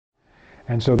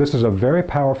And so this is a very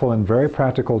powerful and very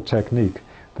practical technique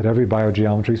that every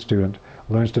biogeometry student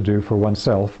learns to do for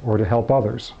oneself or to help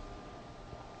others.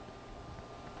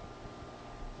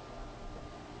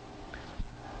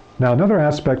 Now, another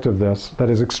aspect of this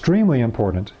that is extremely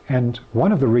important, and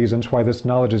one of the reasons why this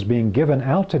knowledge is being given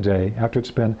out today after it's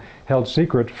been held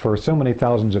secret for so many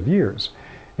thousands of years,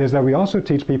 is that we also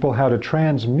teach people how to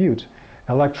transmute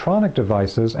electronic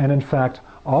devices and, in fact,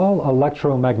 all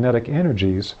electromagnetic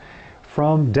energies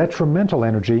from detrimental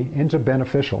energy into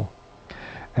beneficial.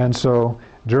 And so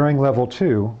during level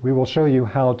 2, we will show you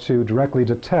how to directly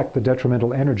detect the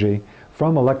detrimental energy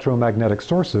from electromagnetic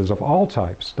sources of all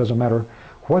types. Doesn't matter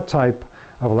what type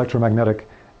of electromagnetic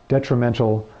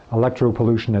detrimental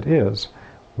electropollution it is.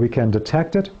 We can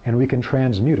detect it and we can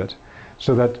transmute it,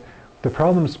 so that the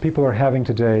problems people are having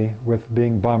today with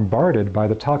being bombarded by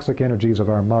the toxic energies of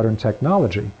our modern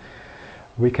technology,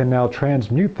 we can now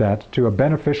transmute that to a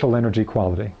beneficial energy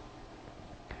quality.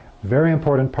 Very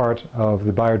important part of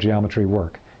the biogeometry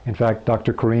work. In fact,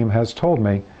 Dr. Karim has told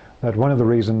me that one of the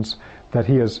reasons that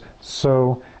he is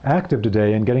so active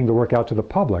today in getting the work out to the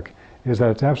public is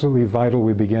that it's absolutely vital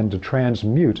we begin to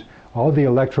transmute all the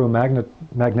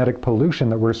electromagnetic pollution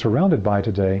that we're surrounded by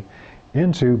today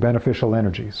into beneficial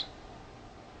energies.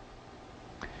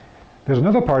 There's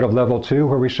another part of level 2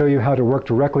 where we show you how to work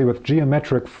directly with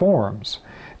geometric forms,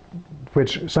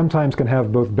 which sometimes can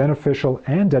have both beneficial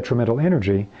and detrimental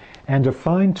energy, and to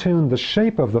fine-tune the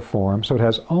shape of the form so it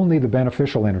has only the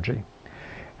beneficial energy.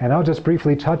 And I'll just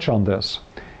briefly touch on this.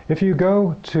 If you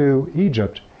go to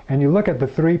Egypt and you look at the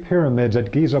 3 pyramids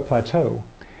at Giza Plateau,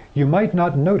 you might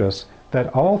not notice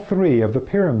that all 3 of the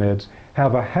pyramids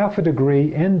have a ½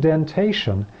 degree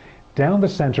indentation down the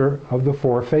center of the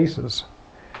 4 faces.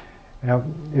 Now,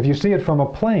 if you see it from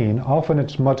a plane, often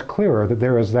it's much clearer that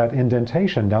there is that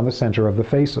indentation down the center of the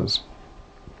faces.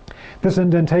 This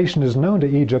indentation is known to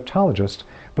Egyptologists,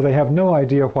 but they have no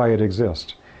idea why it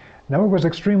exists. Now, it was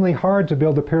extremely hard to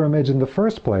build the pyramids in the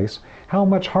first place. How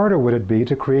much harder would it be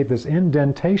to create this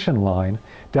indentation line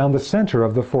down the center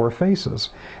of the 4 faces?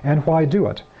 And why do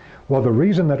it? Well, the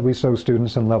reason that we show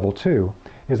students in level 2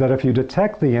 is that if you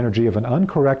detect the energy of an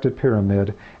uncorrected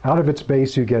pyramid, out of its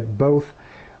base you get both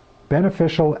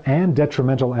beneficial and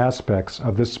detrimental aspects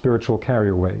of this spiritual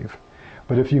carrier wave.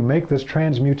 But if you make this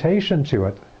transmutation to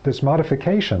it, this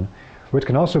modification, which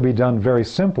can also be done very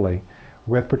simply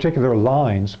with particular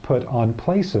lines put on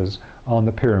places on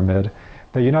the pyramid,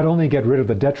 that you not only get rid of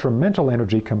the detrimental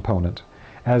energy component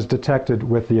as detected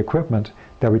with the equipment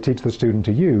that we teach the student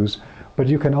to use, but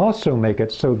you can also make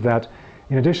it so that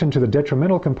in addition to the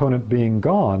detrimental component being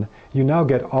gone, you now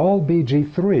get all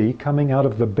BG3 coming out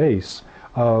of the base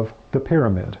of the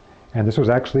pyramid. And this was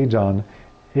actually done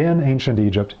in ancient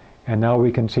Egypt, and now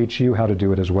we can teach you how to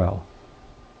do it as well.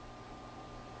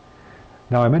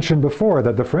 Now, I mentioned before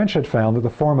that the French had found that the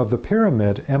form of the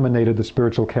pyramid emanated the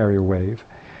spiritual carrier wave,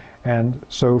 and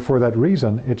so for that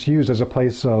reason it's used as a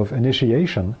place of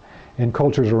initiation in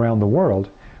cultures around the world.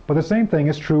 But the same thing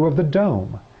is true of the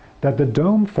dome, that the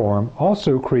dome form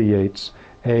also creates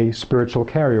a spiritual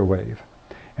carrier wave.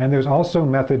 And there's also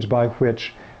methods by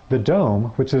which the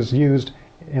dome, which is used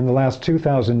in the last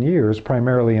 2,000 years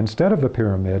primarily instead of the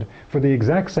pyramid for the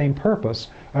exact same purpose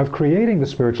of creating the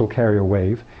spiritual carrier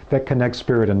wave that connects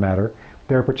spirit and matter,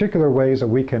 there are particular ways that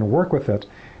we can work with it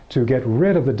to get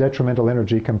rid of the detrimental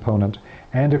energy component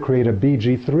and to create a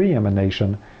BG3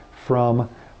 emanation from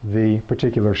the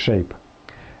particular shape.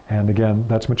 And again,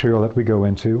 that's material that we go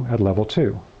into at level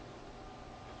 2.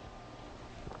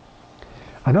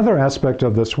 Another aspect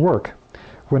of this work,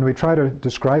 when we try to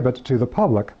describe it to the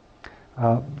public,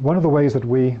 one of the ways that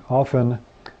we often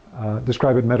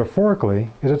describe it metaphorically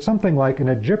is it's something like an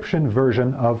Egyptian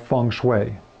version of feng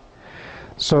shui.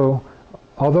 So,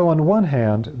 although on one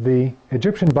hand the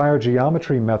Egyptian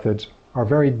biogeometry methods are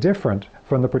very different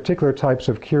from the particular types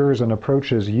of cures and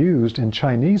approaches used in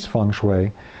Chinese feng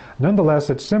shui, nonetheless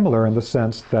it's similar in the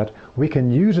sense that we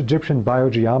can use Egyptian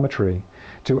biogeometry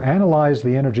to analyze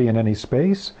the energy in any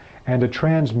space and to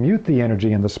transmute the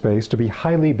energy in the space to be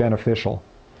highly beneficial.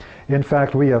 In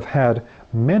fact, we have had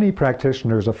many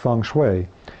practitioners of feng shui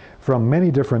from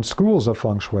many different schools of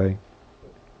feng shui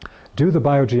do the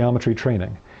biogeometry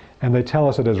training, and they tell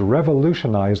us it has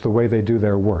revolutionized the way they do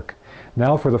their work.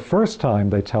 Now, for the first time,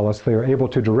 they tell us they are able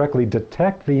to directly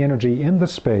detect the energy in the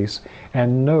space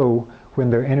and know when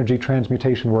their energy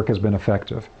transmutation work has been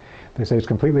effective. They say it's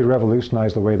completely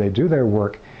revolutionized the way they do their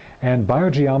work, and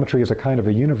biogeometry is a kind of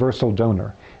a universal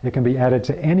donor. It can be added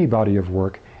to any body of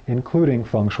work, including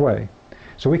feng shui.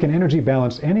 So we can energy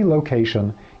balance any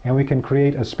location, and we can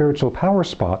create a spiritual power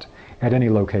spot at any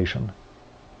location.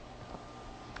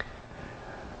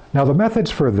 Now the methods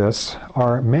for this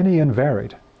are many and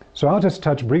varied, so I'll just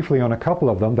touch briefly on a couple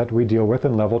of them that we deal with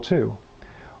in level 2.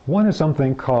 One is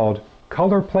something called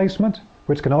color placement,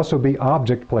 which can also be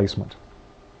object placement.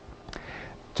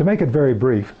 To make it very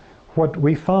brief, what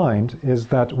we find is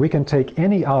that we can take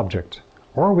any object,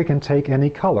 or we can take any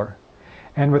color,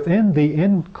 and within the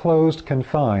enclosed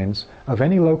confines of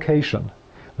any location,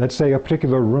 let's say a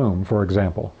particular room, for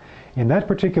example, in that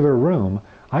particular room,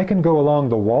 I can go along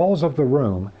the walls of the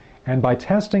room, and by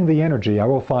testing the energy, I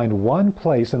will find one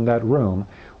place in that room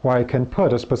where I can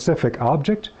put a specific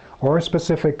object or a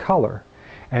specific color,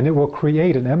 and it will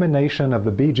create an emanation of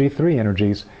the BG3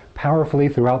 energies powerfully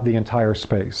throughout the entire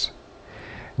space.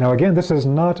 Now again, this is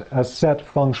not a set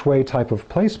feng shui type of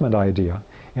placement idea.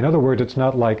 In other words, it's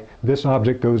not like this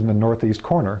object goes in the northeast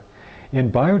corner.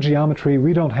 In biogeometry,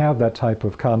 we don't have that type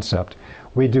of concept.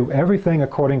 We do everything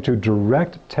according to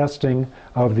direct testing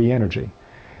of the energy.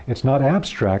 It's not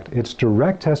abstract, it's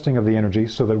direct testing of the energy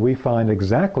so that we find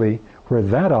exactly where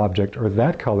that object or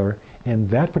that color in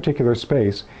that particular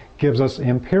space gives us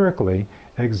empirically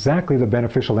exactly the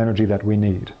beneficial energy that we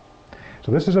need.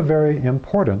 So this is a very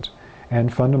important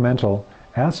and fundamental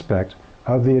aspect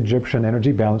of the Egyptian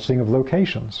energy balancing of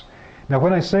locations. Now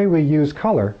when I say we use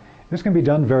color, this can be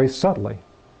done very subtly.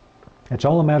 It's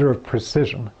all a matter of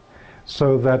precision.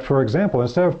 So that, for example,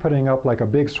 instead of putting up like a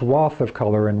big swath of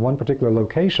color in one particular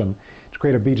location to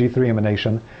create a BG3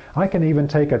 emanation, I can even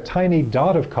take a tiny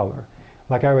dot of color,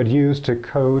 like I would use to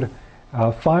code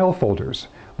file folders,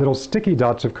 little sticky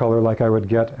dots of color like I would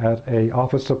get at an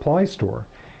office supply store.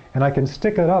 And I can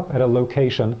stick it up at a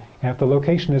location, and if the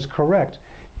location is correct,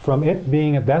 from it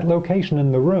being at that location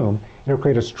in the room, it'll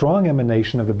create a strong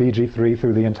emanation of the BG3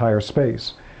 through the entire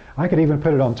space. I could even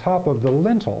put it on top of the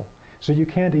lintel, so you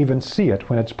can't even see it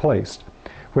when it's placed.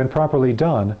 When properly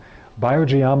done,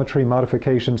 biogeometry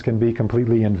modifications can be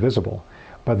completely invisible,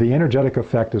 but the energetic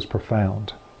effect is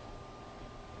profound.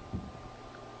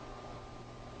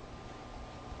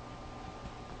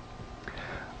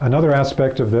 Another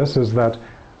aspect of this is that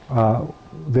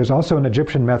there's also an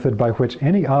Egyptian method by which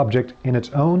any object in its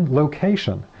own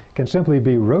location can simply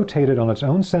be rotated on its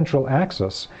own central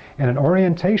axis, and an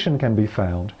orientation can be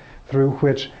found through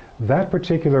which that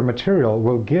particular material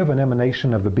will give an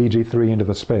emanation of the BG3 into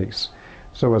the space.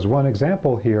 So as one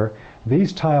example here,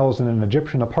 these tiles in an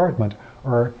Egyptian apartment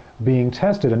are being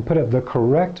tested and put at the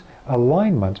correct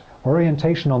alignment,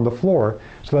 orientation on the floor,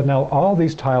 so that now all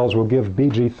these tiles will give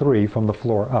BG3 from the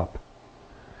floor up.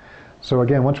 So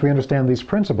again, once we understand these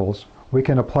principles, we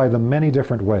can apply them many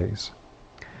different ways.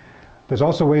 There's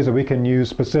also ways that we can use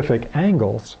specific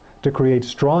angles to create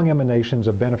strong emanations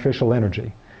of beneficial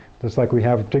energy. Just like we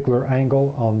have a particular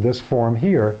angle on this form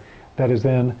here that is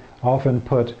then often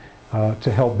put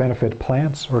to help benefit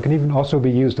plants, or can even also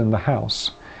be used in the house.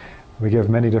 We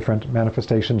give many different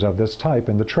manifestations of this type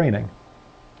in the training.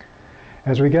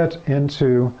 As we get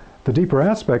into the deeper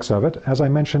aspects of it, as I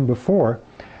mentioned before,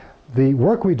 the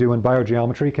work we do in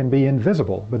biogeometry can be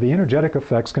invisible, but the energetic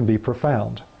effects can be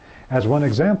profound. As one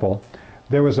example,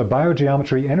 there was a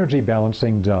biogeometry energy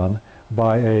balancing done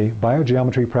by a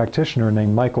biogeometry practitioner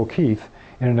named Michael Keith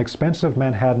in an expensive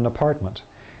Manhattan apartment.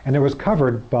 And it was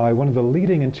covered by one of the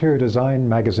leading interior design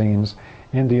magazines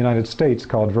in the United States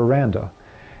called Veranda.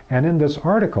 And in this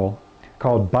article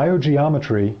called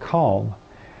Biogeometry Calm,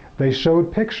 they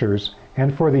showed pictures,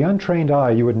 and for the untrained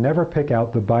eye you would never pick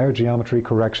out the biogeometry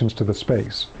corrections to the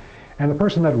space. And the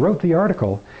person that wrote the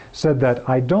article said that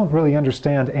I don't really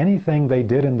understand anything they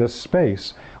did in this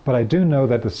space, but I do know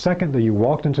that the second that you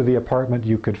walked into the apartment,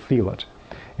 you could feel it.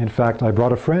 In fact, I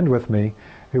brought a friend with me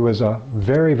who was a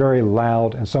very, very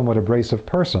loud and somewhat abrasive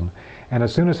person, and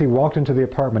as soon as he walked into the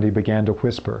apartment, he began to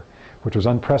whisper, which was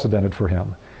unprecedented for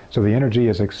him. So the energy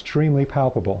is extremely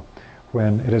palpable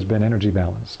when it has been energy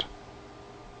balanced.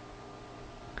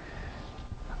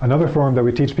 Another form that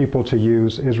we teach people to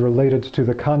use is related to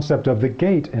the concept of the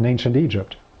gate in ancient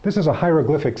Egypt. This is a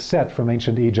hieroglyphic set from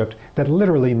ancient Egypt that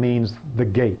literally means the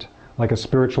gate, like a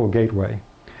spiritual gateway.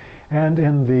 And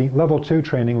in the level 2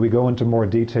 training, we go into more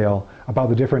detail about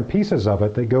the different pieces of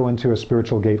it that go into a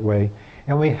spiritual gateway,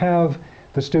 and we have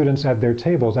the students at their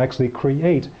tables actually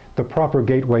create the proper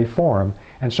gateway form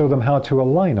and show them how to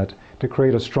align it to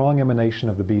create a strong emanation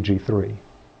of the BG3.